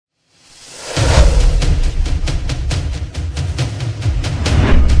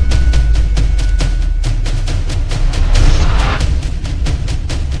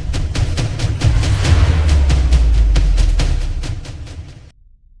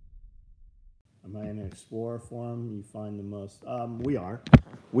Am I in an Explorer forum? You find the most. We are.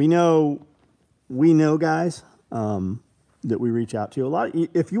 We know. We know guys that we reach out to a lot.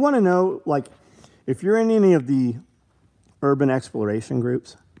 If you want to know, like, if you're in any of the urban exploration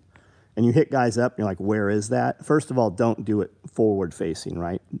groups, and you hit guys up, and you're like, "Where is that?" First of all, don't do it forward facing,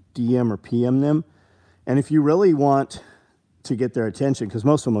 right? DM or PM them, and if you really want to get their attention, because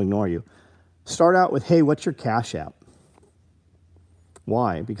most of them will ignore you, start out with, "Hey, what's your Cash App?"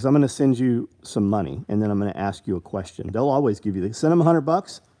 Why? Because I'm going to send you some money, and then I'm going to ask you a question. They'll always give you, send them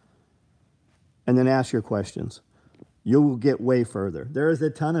 $100, and then ask your questions. You'll get way further. There is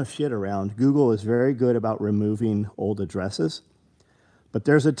a ton of shit around. Google is very good about removing old addresses, but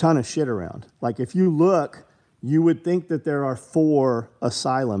there's a ton of shit around. Like if you look, you would think that there are 4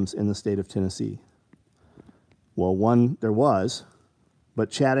 asylums in the state of Tennessee. Well, one there was, but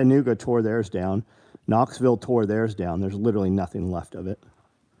Chattanooga tore theirs down. Knoxville tore theirs down. There's literally nothing left of it.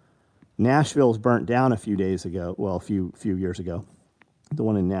 Nashville's burnt down a few days ago. Well, a few years ago. The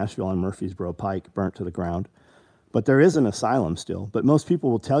one in Nashville on Murfreesboro Pike burnt to the ground. But there is an asylum still. But most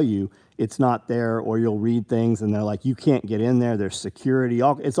people will tell you it's not there, or you'll read things and they're like, you can't get in there. There's security.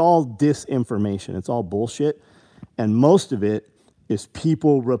 It's all disinformation. It's all bullshit. And most of it is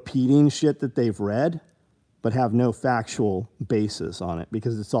people repeating shit that they've read, but have no factual basis on it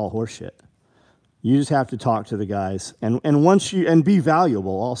because it's all horseshit. You just have to talk to the guys, and once you, and be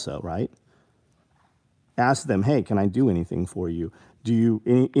valuable also, right? Ask them, hey, can I do anything for you? Do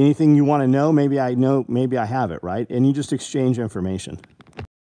you anything you want to know? Maybe I know, maybe I have it, right? And you just exchange information.